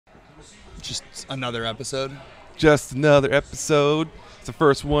Just another episode. Just another episode. It's the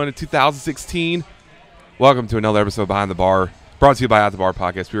first one in 2016. Welcome to another episode of Behind the Bar, brought to you by At the Bar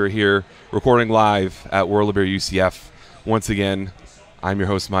Podcast. We are here recording live at World of Beer UCF. Once again, I'm your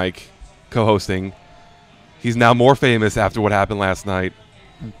host, Mike, co-hosting. He's now more famous after what happened last night.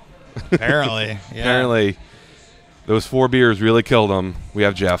 Apparently, yeah. Apparently, those 4 beers really killed him. We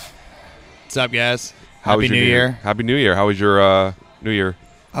have Jeff. What's up, guys? Happy New Year. Happy New Year. How was your New Year?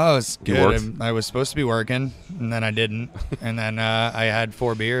 Oh, it's You worked? good. I was supposed to be working, and then I didn't. And then I had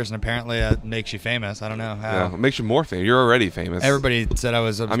 4 beers, and apparently that makes you famous. I don't know how. Yeah, it makes you more famous. You're already famous. Everybody said I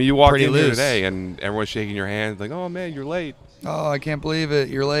was you walked pretty in loose here today, and everyone's shaking your hand like, oh, man, you're late. Oh, I can't believe it.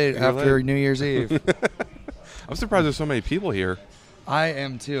 You're late You're after late. New Year's Eve. I'm surprised there's so many people here. I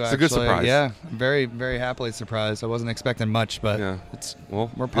am too, It's actually. a good surprise. Yeah, very, very happily surprised. I wasn't expecting much, but Yeah. We're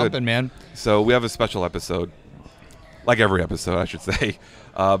we're good. pumping, man. So we have a special episode, like every episode, I should say.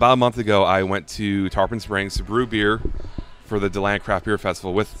 About a month ago, I went to Tarpon Springs to brew beer for the DeLand Craft Beer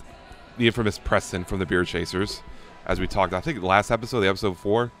Festival with the infamous Preston from the Beer Chasers. As we talked, I think the last episode, the episode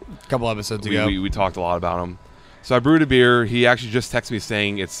before, A couple episodes ago. we talked a lot about him. So I brewed a beer. He actually just texted me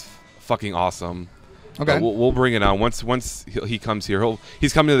saying it's fucking awesome. Okay. We'll bring it on once he comes here.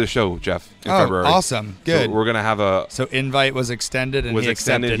 He's coming to the show, Jeff, in February. Awesome. Good. So we're gonna have a So invite was extended, and he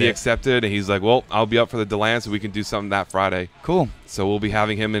accepted He it. accepted, and he's like, "Well, I'll be up for the DeLand, so we can do something that Friday." Cool. So we'll be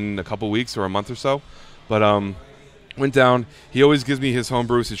having him in a couple weeks or a month or so. But went down. He always gives me his home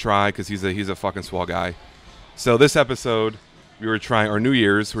brews to try because he's a fucking swell guy. So this episode, we were trying our New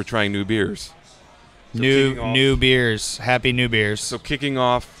Year's. We're trying new beers. So kicking off- New beers. Happy New Beers. So kicking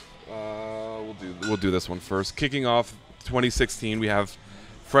off, we'll do this one first. Kicking off 2016, we have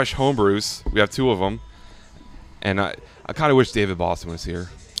fresh homebrews. We have 2 of them, and I kind of wish David Boston was here,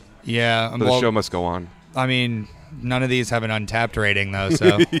 Yeah. but the show must go on. I mean, none of these have an untapped rating though,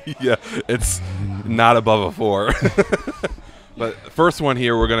 so Yeah, it's not above a 4. But first one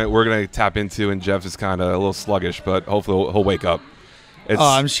here, we're gonna tap into, and Jeff is kind of a little sluggish, but hopefully he'll wake up.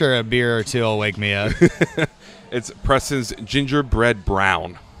 I'm sure a beer or 2 will wake me up. It's Preston's Gingerbread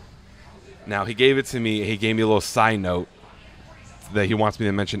Brown. Now, he gave it to me. He gave me a little side note that he wants me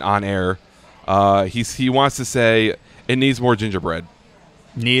to mention on air. He wants to say it needs more gingerbread.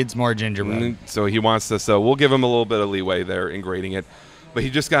 Needs more gingerbread. So he wants to. So we'll give him a little bit of leeway there in grading it. But he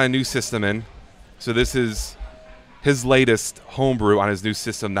just got a new system in. So this is his latest homebrew on his new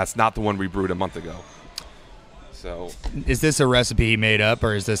system. That's not the one we brewed a month ago. So Is this a recipe he made up,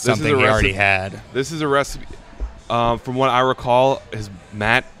 or is this is something a he already recipe. had? this is a recipe. From what I recall,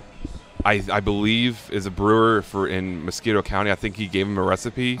 Matt, I believe, is a brewer in Mosquito County. I think he gave him a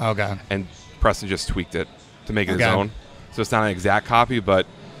recipe. Okay. And Preston just tweaked it to make it his Okay. own. So it's not an exact copy, but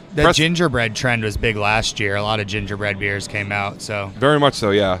The gingerbread trend was big last year. A lot of gingerbread beers came out, so very much so,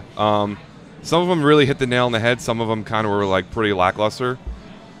 yeah. Some of them really hit the nail on the head. Some of them kind of were like pretty lackluster.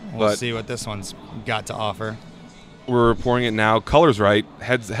 we'll But- see what this one's got to offer. We're pouring it now. Color's right.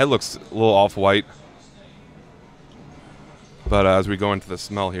 Head looks a little off-white. But as we go into the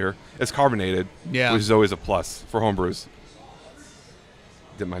smell here, it's carbonated, Yeah. which is always a plus for homebrews.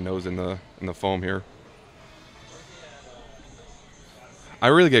 Dip my nose in the foam here. I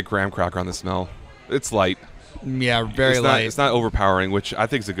really get graham cracker on the smell. It's light. Yeah, very it's light. It's not overpowering, which I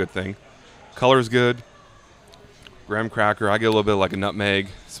think is a good thing. Color's good. Graham cracker. I get a little bit of like a nutmeg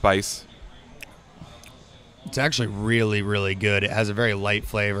spice. It's actually really, really good. It has a very light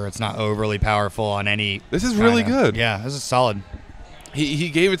flavor. It's not overly powerful on any. This is really good. Yeah, this is solid. He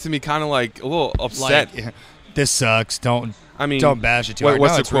gave it to me kind of like a little upset. Like, this sucks. Don't I mean, don't bash it too hard.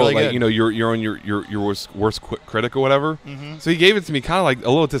 What's No, the it's quote? really Like, good. you know, you're on your worst critic or whatever. Mm-hmm. So he gave it to me kind of like a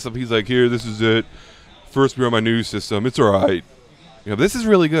little disappointed. He's like, here, this is it. First beer on my new system. It's all right. You know, this is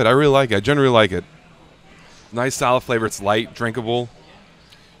really good. I really like it. I generally like it. Nice solid flavor. It's light, drinkable.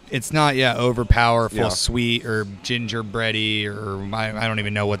 It's not overpowerful, Yeah. sweet or gingerbready, or I don't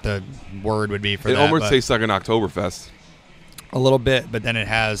even know what the word would be for It that. almost but tastes like an Oktoberfest a little bit, but then it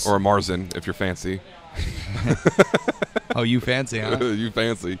has. or a Marzen if you're fancy. Oh, you fancy, huh? You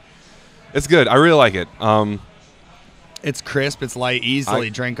fancy. It's good. I really like it. It's crisp. It's light, easily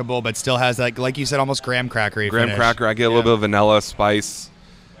drinkable, but still has like you said, almost graham crackery. Graham finish. cracker. I get a little bit of vanilla, spice,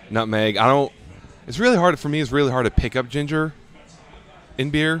 nutmeg. It's really hard for me. It's really hard to pick up ginger in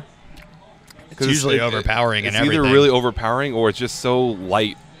beer. It's usually overpowering and It's everything. either really overpowering or it's just so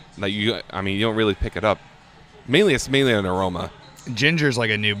light that you don't really pick it up. It's mainly an aroma. Ginger's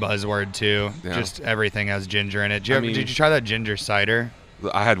like a new buzzword too. Yeah. Just everything has ginger in it. I mean- Did you try that ginger cider?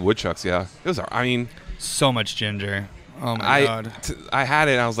 I had woodchucks. Yeah, it was. So much ginger. Oh my god. I had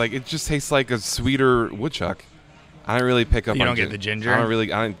it and I was like, it just tastes like a sweeter woodchuck. I don't really pick up. You on don't get the ginger? I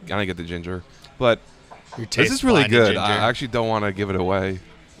don't get the ginger. But Your this taste is really blind to good. ginger. I actually don't want to give it away.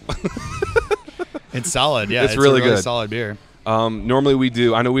 It's solid. Yeah, It's it's really a really good. solid beer. Normally we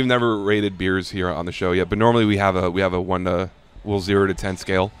do. I know we've never rated beers here on the show yet, but normally we have a 0 to 10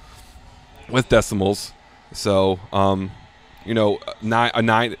 scale with decimals. So, a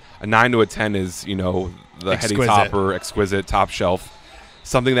 9 to a 10 is the heady Exquisite. topper, exquisite, top shelf,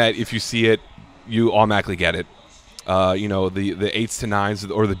 something that if you see it, you automatically get it. The 8s to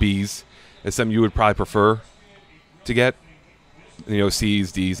 9s or the Bs is something you would probably prefer to get.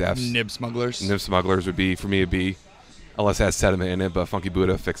 C's, D's, F's. Nib smugglers. Nib smugglers would be for me a B, unless it has sediment in it. But Funky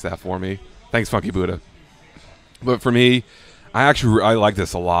Buddha fixed that for me. Thanks, Funky Buddha. But for me, I like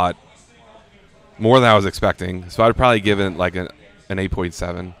this a lot, more than I was expecting. So I'd probably give it like an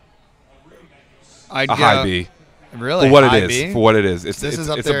 8.7, I'd a go, high B. Really? For what High it is. B? For what it is. This is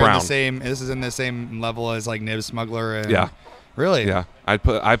up it's there a brown. in the same. This is in the same level as like Nib Smuggler. And Yeah. Really? Yeah, I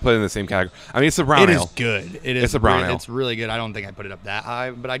put it in the same category. I mean, it's a brown It ale. is good. It is. It's a brown ale. It's really good. I don't think I'd put it up that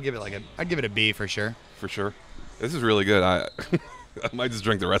high, but I'd give it a B for sure. For sure. This is really good. I might just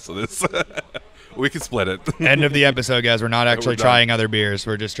drink the rest of this. We can split it. End of the episode, guys. We're not actually done. trying other beers.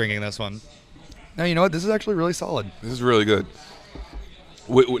 We're just drinking this one. No, you know what? This is actually really solid. This is really good.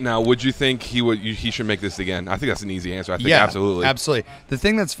 Now, would you think he should make this again? I think that's an easy answer. I think Yeah, absolutely. absolutely. The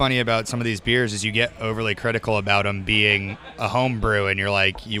thing that's funny about some of these beers is you get overly critical about them being a home brew, and you're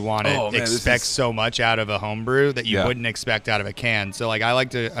like, you want to Oh, man, this expect is- so much out of a home brew that you Yeah. wouldn't expect out of a can. So, like, I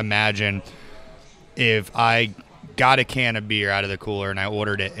like to imagine if I got a can of beer out of the cooler and I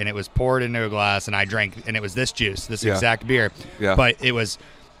ordered it, and it was poured into a glass, and I drank, and it was this juice, this Yeah. exact beer, Yeah. but it was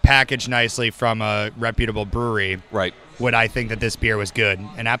packaged nicely from a reputable brewery. Right. Would I think that this beer was good?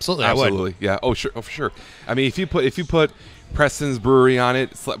 And absolutely, I would. Absolutely. Yeah. Oh, sure. Oh, for sure. I mean, if you put Preston's Brewery on it,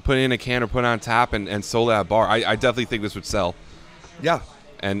 put it in a can or put it on tap and sold it at a bar, I definitely think this would sell. Yeah.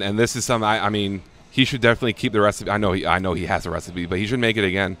 And this is something. I mean, he should definitely keep the recipe. I know he has a recipe, but he should make it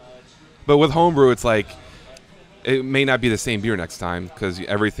again. But with homebrew, it's like it may not be the same beer next time because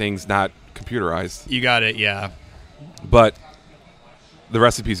everything's not computerized. You got it, yeah. But the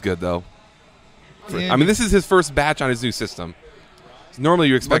recipe's good though. Yeah. I mean, this is his first batch on his new system. Normally,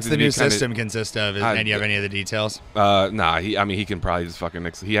 you expect What's it the to be new kinda- system consist of? And do you have any of the details? Nah. He can probably just fucking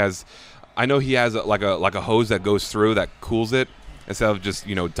mix. He has. I know he has like a hose that goes through that cools it instead of just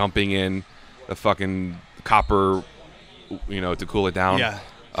dumping in the fucking copper, to cool it down. Yeah.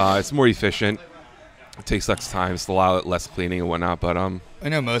 It's more efficient. It takes less time. It's a lot less cleaning and whatnot. But I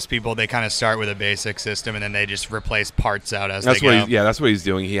know most people, they kind of start with a basic system and then they just replace parts out as that's they what go. that's what he's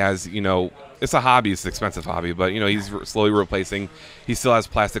doing. He has it's a hobby. It's an expensive hobby, but he's slowly replacing. He still has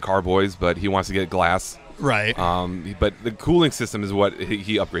plastic carboys, but he wants to get glass. Right. But the cooling system is what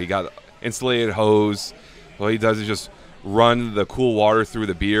he upgraded. He got insulated hose. What he does is just run the cool water through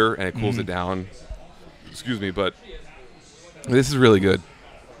the beer and it cools it down. Excuse me, but this is really good.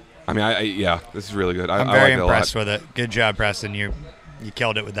 I mean, this is really good. I'm I very like it a impressed lot. with it. Good job, Preston. You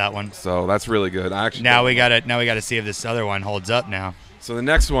killed it with that one. So that's really good. I actually Now we gotta see if this other one holds up now. So the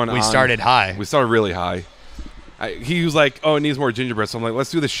next one, We started high. We started really high. He was like, "Oh, it needs more gingerbread." So I'm like, "Let's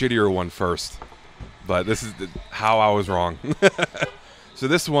do the shittier one first." But this is how I was wrong. So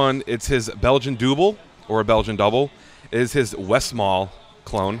this one, it's his Belgian double or a Belgian double. It is his Westmalle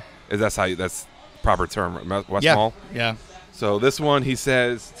clone. That's the proper term, Westmalle. Yeah. So this one, he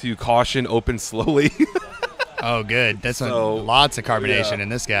says to caution, open slowly. Oh, good. That's So, lots of carbonation yeah. in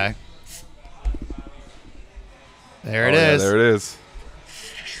this guy. There it Yeah, is. there it is.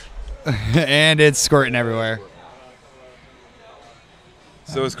 And it's squirting everywhere.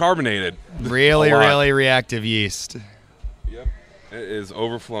 So it's carbonated. Really, A lot. really reactive yeast. Yep. It is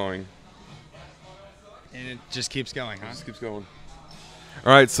overflowing. And it just keeps going, huh? Just keeps going.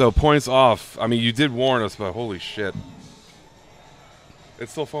 All right, so points off. I mean, you did warn us, but holy shit.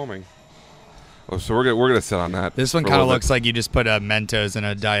 It's still foaming. Oh, so we're gonna sit on that. This one for a kind of little looks like you just put a Mentos in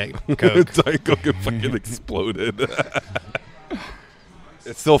a Diet Coke. bit. Diet Coke fucking exploded.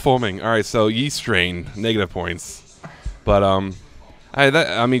 It's still foaming. All right, so yeast strain, negative points. But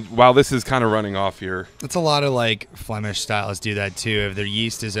I mean, while this is kind of running off here, It's a lot of like Flemish styles do that too. If their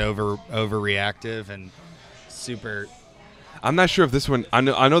yeast is overreactive and super. I'm not sure if this one. I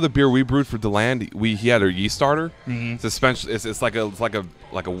know the beer we brewed for Deland. He had a yeast starter. Mhm. It's suspension. It's like a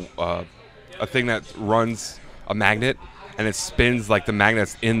thing that runs a magnet and it spins like the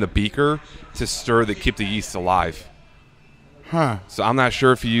magnets in the beaker to keep the yeast alive. Huh. So I'm not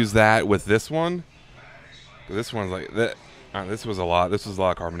sure if you use that with this one. This one's like that. This was a lot. This was a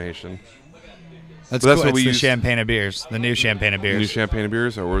lot of carbonation. That's But that's cool. what It's we the use- champagne of beers. The new champagne of beers. New champagne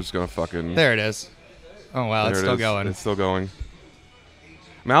beers, or we're just gonna fucking. There it is. Oh, wow. It's still going. It's still going.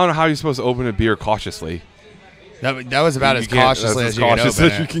 I mean, I don't know how you're supposed to open a beer cautiously. That was about as cautiously as you can open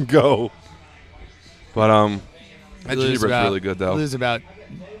it. You can go. But that gingerbread's really good, though. Lose about,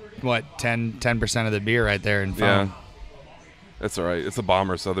 10% of the beer right there in foam. Yeah. That's all right. It's a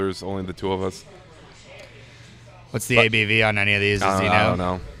bomber, so there's only the two of us. What's the ABV on any of these? Does he know? I don't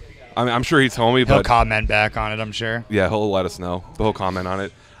know. I mean, I'm sure he told me, He'll but comment back on it, I'm sure. Yeah, he'll let us know. But he'll comment on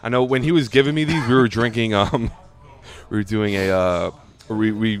it. I know when he was giving me these, we were drinking. We were doing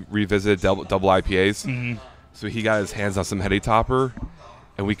we revisited double IPAs. Mm-hmm. So he got his hands on some Heady Topper,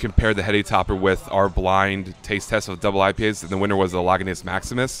 and we compared the Heady Topper with our blind taste test of double IPAs. And the winner was the Lagunitas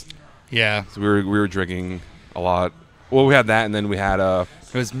Maximus. Yeah. So we were drinking a lot. Well, we had that, and then we had It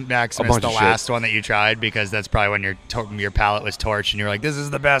was Maximus, the last one that you tried, because that's probably when your palate was torched, and you were like, "This is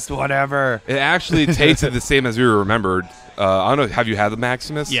the best one ever." It actually tasted the same as we remembered. I don't know. Have you had the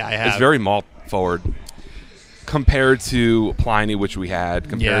Maximus? Yeah, I have. It's very malt forward compared to Pliny, which we had.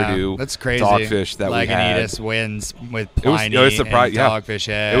 Compared to that's crazy. Dogfish that we had. Lagunitas wins with Pliny and Dogfish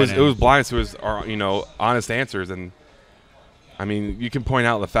Head. It was blind, so it was our honest answers, and I mean you can point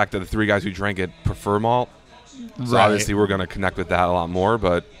out the fact that the three guys who drank it prefer malt. So obviously we're going to connect with that a lot more,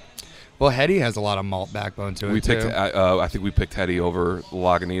 but Heady has a lot of malt backbone to it too. I think we picked Heady over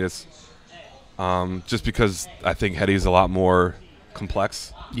Lagunitas, just because I think Heady is a lot more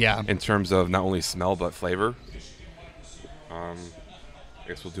complex. Yeah. In terms of not only smell but flavor. I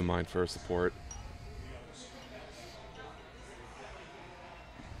guess we'll do mine first. Support.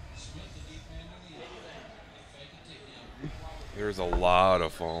 There's a lot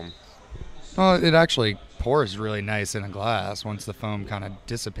of foam. Well, it actually pours really nice in a glass once the foam kind of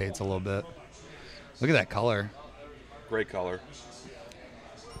dissipates a little bit. Look at that color. Great color.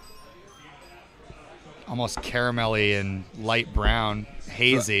 Almost caramelly and light brown,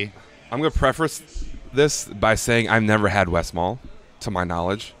 hazy. So I'm going to preface this by saying I've never had West Mall, to my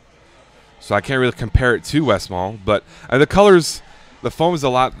knowledge. So I can't really compare it to West Mall. But the colors, the foam is a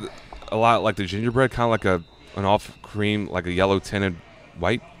lot like the gingerbread, kind of like an off cream, like a yellow tinted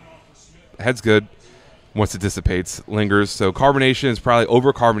white. Head's good. Once it dissipates, lingers. So carbonation is probably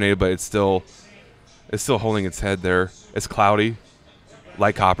over-carbonated, but it's still holding its head there. It's cloudy,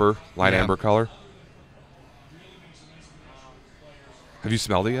 light copper, light amber color. Have you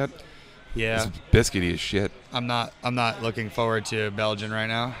smelled it yet? Yeah. It's biscuity as shit. I'm not looking forward to Belgian right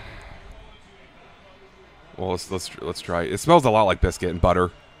now. Well, let's try it. It smells a lot like biscuit and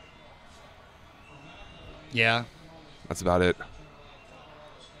butter. Yeah. That's about it.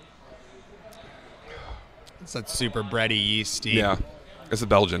 It's that super bready, yeasty. Yeah. It's a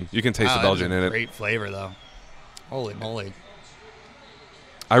Belgian. You can taste the Belgian in it. Great flavor, though. Holy moly.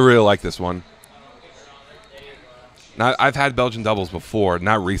 I really like this one. Now, I've had Belgian doubles before,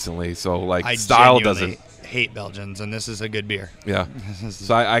 not recently, so style doesn't. I hate Belgians, and this is a good beer. Yeah.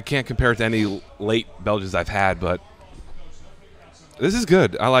 So I can't compare it to any late Belgians I've had, but this is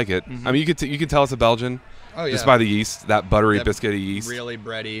good. I like it. Mm-hmm. I mean, you can tell it's a Belgian just by the yeast, that buttery, biscuity yeast. Really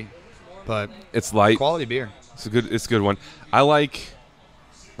bready, but it's light. Quality beer. It's a good one. I like.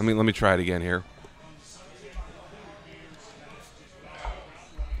 Let me try it again here.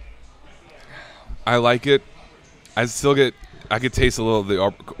 I like it. I could taste a little of the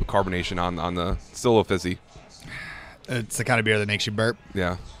carbonation on the, still a little fizzy. It's the kind of beer that makes you burp.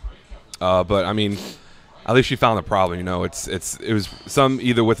 Yeah. But I mean, at least you found the problem, it was some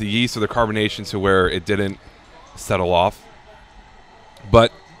either with the yeast or the carbonation to where it didn't settle off.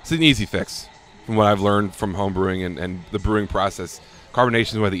 But it's an easy fix from what I've learned from home brewing and the brewing process.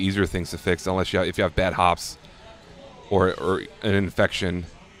 Carbonation is one of the easier things to fix if you have bad hops or an infection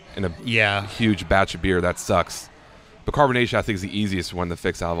in a huge batch of beer. That sucks. But carbonation, I think, is the easiest one to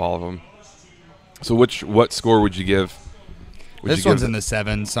fix out of all of them. So what score would you give? This one's in the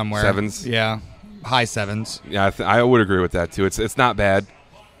sevens somewhere. Sevens? Yeah. High sevens. Yeah, I would agree with that, too. It's not bad.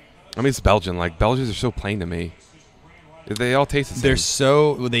 I mean, it's Belgian. Belgians are so plain to me. They all taste the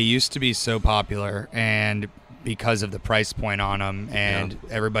same. They used to be so popular, and because of the price point on them, and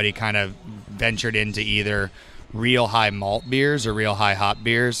everybody kind of ventured into either real high malt beers or real high hop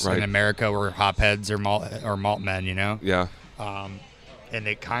beers. Right. In America, we're hop heads or malt men, Yeah. And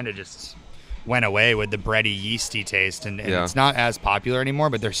it kind of just went away with the bready, yeasty taste, and it's not as popular anymore,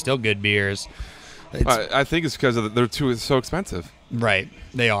 but they're still good beers. I think it's because they're so expensive. Right.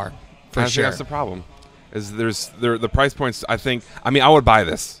 They are. For sure. That's the problem. Is the price points, I think, I mean, I would buy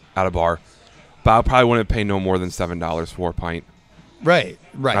this at a bar, but I probably wouldn't pay no more than $7 for a pint. Right.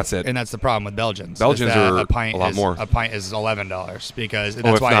 That's it. And that's the problem with Belgians. Belgians are a lot more. A pint is $11 because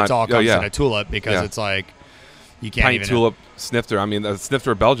that's why it all comes in a tulip, because it's like you can't pint even tulip snifter. I mean, the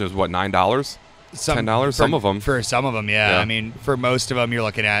snifter of Belgian is what, $9? $10. Some of them. For some of them, yeah. I mean, for most of them, you're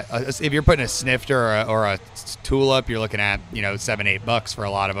looking at if you're putting a snifter or a tulip, you're looking at $7-8 for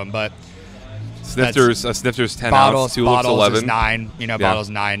a lot of them. But snifters, a snifter's 10 bottles, ounce, tulips bottles 11. Is $9. Bottles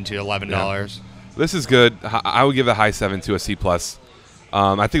 $9 to $11. Yeah. This is good. I would give it a high 7 to a C+.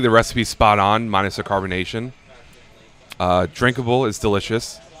 I think the recipe's spot on, minus the carbonation. Drinkable, it's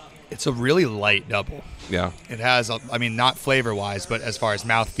delicious. It's a really light double. Yeah. It has, not flavor-wise, but as far as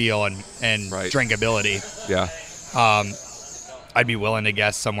mouthfeel and drinkability. Yeah. I'd be willing to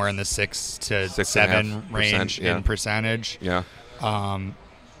guess somewhere in the 6 to 7 range in percentage. Yeah.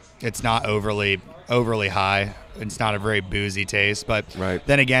 It's not overly high. It's not a very boozy taste, but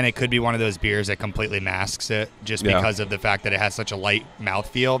then again, it could be one of those beers that completely masks it just because of the fact that it has such a light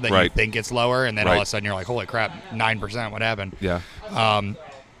mouthfeel that you think it's lower, and then all of a sudden you're like, holy crap, 9%, what happened? Yeah.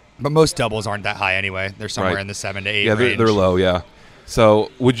 But most doubles aren't that high anyway. They're somewhere in the 7 to 8 range. Yeah, they're low, yeah.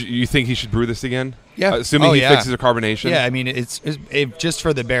 So would you think he should brew this again? Yeah. Assuming he fixes the carbonation? Yeah, I mean, it's just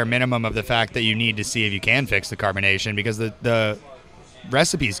for the bare minimum of the fact that you need to see if you can fix the carbonation, because the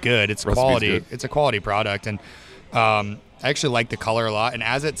recipe's good. It's quality. Good. It's a quality product, and I actually like the color a lot. And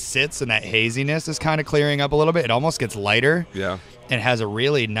as it sits and that haziness is kind of clearing up a little bit, it almost gets lighter. Yeah. And has a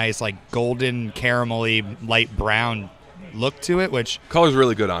really nice, like, golden, caramelly, light brown look to it, which color's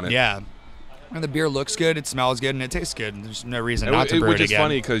really good on it. Yeah. And the beer looks good, it smells good, and it tastes good. There's no reason not to brew it again. Which is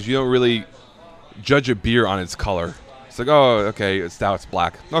funny because you don't really judge a beer on its color. It's like, oh, okay, it's stout, it's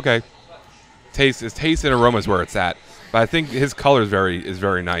black. Okay. Taste and aroma is where it's at. But I think his color is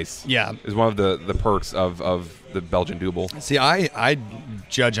very nice. Yeah. Is one of the perks of the Belgian Double. See, I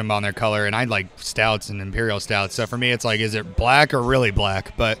judge them on their color, and I like stouts and imperial stouts. So for me, it's like, is it black or really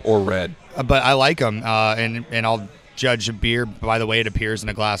black? Or red. But I like them, and I'll judge a beer by the way it appears in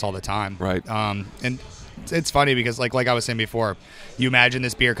a glass all the time. Right. And it's funny because like I was saying before, you imagine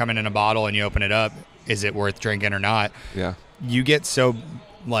this beer coming in a bottle and you open it up, is it worth drinking or not? Yeah. You get so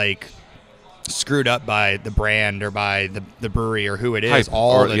like screwed up by the brand or by the brewery or who it is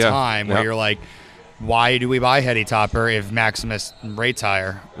all the time where you're like, why do we buy Heady Topper if Maximus rates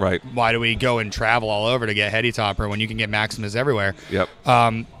higher? Right. Why do we go and travel all over to get Heady Topper when you can get Maximus everywhere? Yep.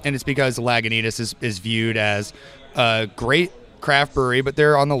 And it's because Lagunitas is viewed as a great craft brewery, but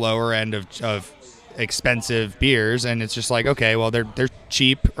they're on the lower end of expensive beers, and it's just like, okay, well, they're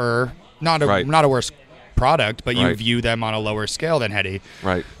cheap or not a worse product, but you view them on a lower scale than Heady.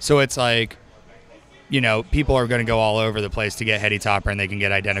 Right. So it's like, people are going to go all over the place to get Heady Topper, and they can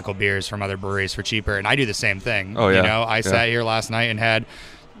get identical beers from other breweries for cheaper, and I do the same thing. Oh, yeah. I sat here last night and had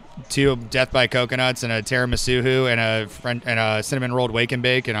 2 Death by Coconuts and a tiramisu and a cinnamon rolled wake and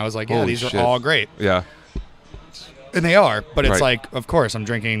bake, and I was like, holy these shit. are all great. Yeah. And they are, but it's like, of course, I'm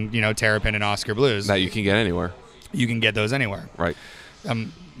drinking, Terrapin and Oscar Blues. That you can get anywhere. You can get those anywhere. Right.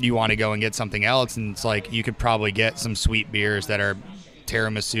 You want to go and get something else, and it's like you could probably get some sweet beers that are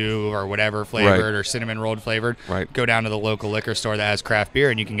tiramisu or whatever flavored or cinnamon rolled flavored. Right. Go down to the local liquor store that has craft beer,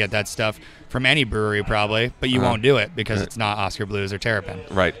 and you can get that stuff from any brewery probably, but you won't do it because it's not Oscar Blues or Terrapin.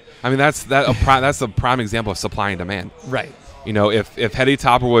 Right. I mean, that's a prime example of supply and demand. Right. If Heady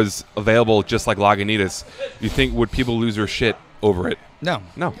Topper was available just like Lagunitas, you think would people lose their shit over it? No,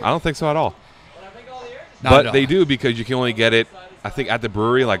 I don't think so at all. But they do, because you can only get it, I think, at the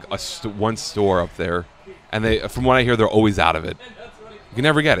brewery, like one store up there, and from what I hear, they're always out of it. You can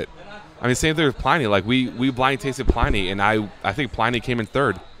never get it. I mean, same thing with Pliny. Like we blind tasted Pliny, and I think Pliny came in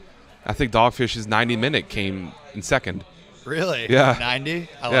third. I think Dogfish's 90-minute came in second. Really? Yeah. 90?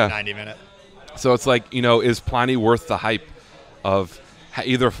 I love 90-minute. So it's like, is Pliny worth the hype of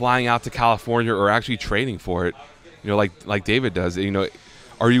either flying out to California or actually trading for it? Like David does.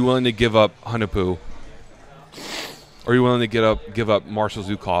 Are you willing to give up Hunapu? Are you willing to give up Marshall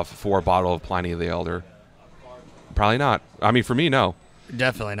Zukov for a bottle of Pliny the Elder? Probably not. I mean, for me, no.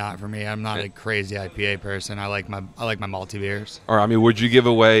 Definitely not for me. I'm not a crazy IPA person. I like my malty beers. Or I mean, would you give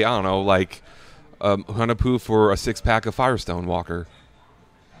away, I don't know, like Hunapu for a 6-pack of Firestone Walker?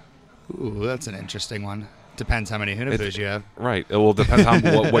 Ooh, that's an interesting one. Depends how many Hunapus you have. Right. It will depend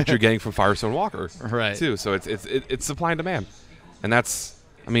on what you're getting from Firestone Walker. Right. Too. So it's supply and demand, and that's,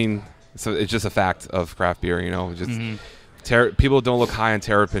 I mean, so it's just a fact of craft beer. Just people don't look high on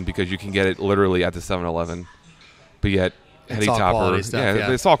Terrapin because you can get it literally at the 7-Eleven, but yet Heady Topper,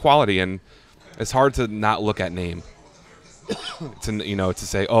 it's all quality, and it's hard to not look at name. to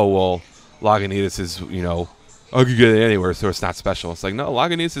say, oh well, Lagunitas is I could get it anywhere, so it's not special. It's like, no,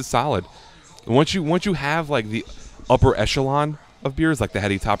 Lagunitas is solid. And once you have like the upper echelon of beers, like the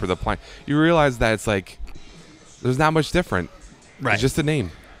Heady Topper, the Pliny, you realize that it's like there's not much different. Right. It's just the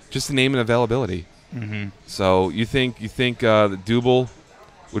name and availability. Mm-hmm. So you think the Double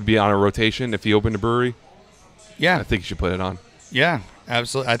would be on a rotation if you opened a brewery. Yeah, I think you should put it on. Yeah,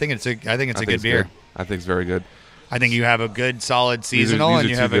 absolutely. I think it's a good beer. I think it's very good. I think you have a good solid seasonal, and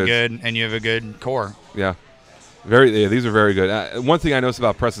you have a good core. Yeah, these are very good. One thing I noticed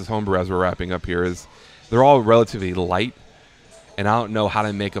about Preston's homebrew as we're wrapping up here is they're all relatively light, and I don't know how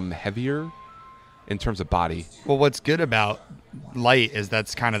to make them heavier in terms of body. Well, what's good about light is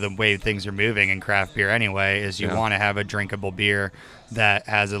that's kind of the way things are moving in craft beer anyway, is you want to have a drinkable beer that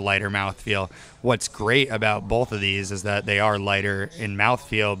has a lighter mouthfeel. What's great about both of these is that they are lighter in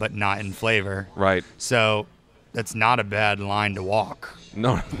mouthfeel but not in flavor. Right. So that's not a bad line to walk.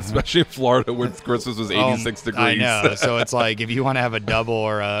 No, especially in Florida where Christmas was 86 degrees. I know. So it's like if you want to have a double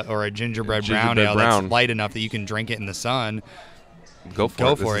or a gingerbread brown ale that's light enough that you can drink it in the sun, Go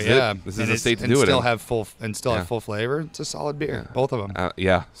for it. Yeah, this is the state to do it. Have full flavor. It's a solid beer, both of them.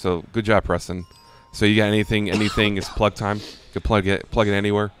 Yeah. So good job, Preston. So you got anything? It's plug time. You can plug it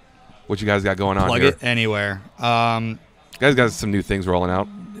anywhere. What you guys got going on here? Plug it anywhere. Guys got some new things rolling out.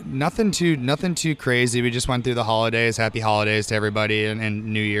 Nothing too crazy. We just went through the holidays. Happy holidays to everybody, and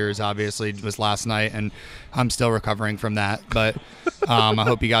New Year's obviously was last night, and I'm still recovering from that. But I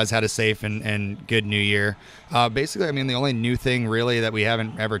hope you guys had a safe and good New Year. Basically, I mean, the only new thing really that we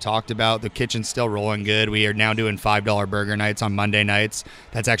haven't ever talked about, the kitchen's still rolling good. We are now doing $5 burger nights on Monday nights.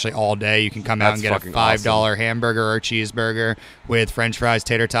 That's actually all day. You can come out and get a $5 hamburger or cheeseburger with French fries,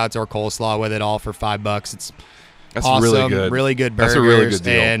 tater tots, or coleslaw with it, all for $5. That's awesome, really good burgers. That's a really good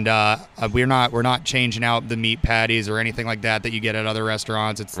deal. And we're not changing out the meat patties or anything like that you get at other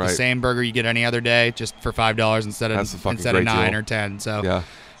restaurants. It's the same burger you get any other day, just for $5 instead of $9 or $10.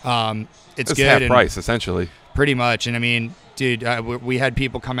 So it's good. Half price essentially. Pretty much. And I mean, dude, we had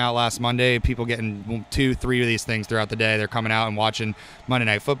people come out last Monday. People getting 2-3 of these things throughout the day. They're coming out and watching Monday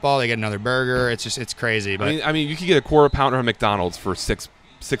Night Football. They get another burger. It's crazy. But I mean, you could get a quarter pounder at McDonald's for six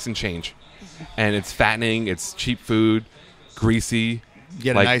and change. And it's fattening. It's cheap food, greasy.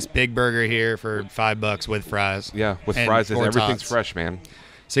 Get a nice big burger here for $5 with fries. Yeah, with fries. Everything's fresh, man.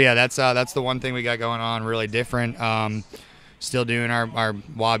 So yeah, that's the one thing we got going on. Really different. Still doing our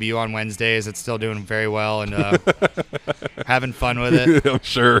WABU on Wednesdays. It's still doing very well and having fun with it.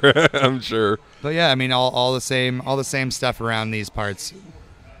 I'm sure. But yeah, I mean, all the same stuff around these parts.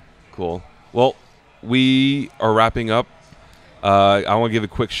 Cool. Well, we are wrapping up. I want to give a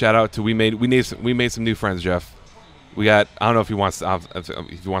quick shout out to we made some new friends, Jeff. We got, I don't know if he wants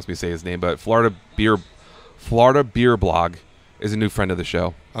me to say his name, but Florida Beer Blog is a new friend of the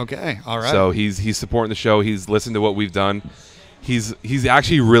show. Okay, all right. So he's supporting the show. He's listened to what we've done. He's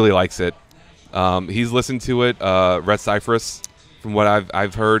actually really likes it. He's listened to it. Red Cypress, from what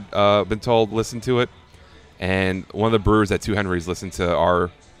I've heard, been told, listened to it. And one of the brewers at 2 Henry's listened to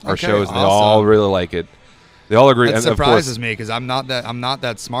our shows, and they all really like it. They all agree. That surprises me because I'm not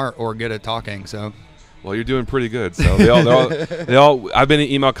that smart or good at talking. So, well, you're doing pretty good. So they all. I've been in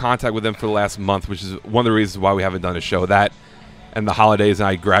email contact with them for the last month, which is one of the reasons why we haven't done a show. That and the holidays, and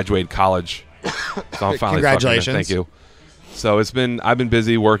I graduated college, so I'm finally. Congratulations! Thank you. So I've been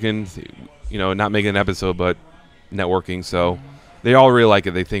busy working, not making an episode, but networking. So they all really like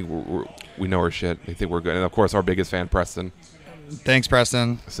it. They think we know our shit. They think we're good, and of course, our biggest fan, Preston. Thanks,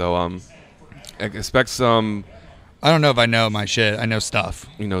 Preston. So expect some. I don't know if I know my shit. I know stuff.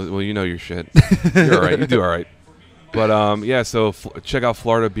 You know your shit. You're all right. You do all right. But yeah. So check out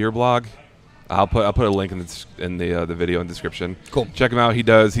Florida Beer Blog. I'll put a link in the video and description. Cool. Check him out. He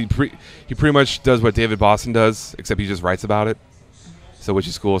pretty much does what David Boston does, except he just writes about it. So which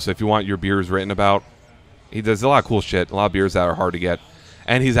is cool. So if you want your beers written about, he does a lot of cool shit. A lot of beers that are hard to get,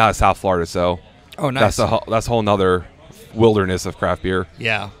 and he's out of South Florida. So nice. That's a whole nother wilderness of craft beer.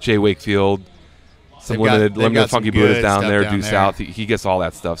 Yeah. Jay Wakefield. Some limited funky Buddhas down there, due south. He gets all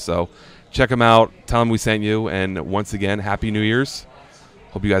that stuff. So check him out. Tell him we sent you. And once again, Happy New Year's.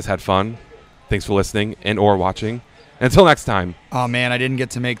 Hope you guys had fun. Thanks for listening and or watching. Until next time. Oh, man, I didn't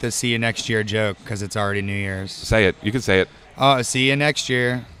get to make the see you next year joke because it's already New Year's. Say it. You can say it. Oh, see you next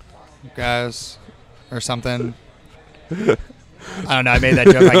year, guys, or something. I don't know. I made that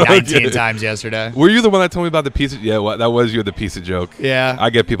joke like 19 times yesterday. Were you the one that told me about the pizza? Yeah, that was you, the pizza joke. Yeah.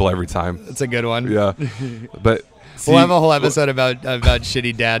 I get people every time. It's a good one. Yeah. But we'll have a whole episode about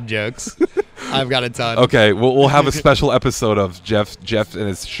shitty dad jokes. I've got a ton. Okay. We'll have a special episode of Jeff and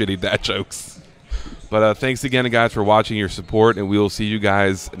his shitty dad jokes. But thanks again, guys, for watching, your support, and we will see you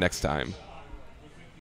guys next time.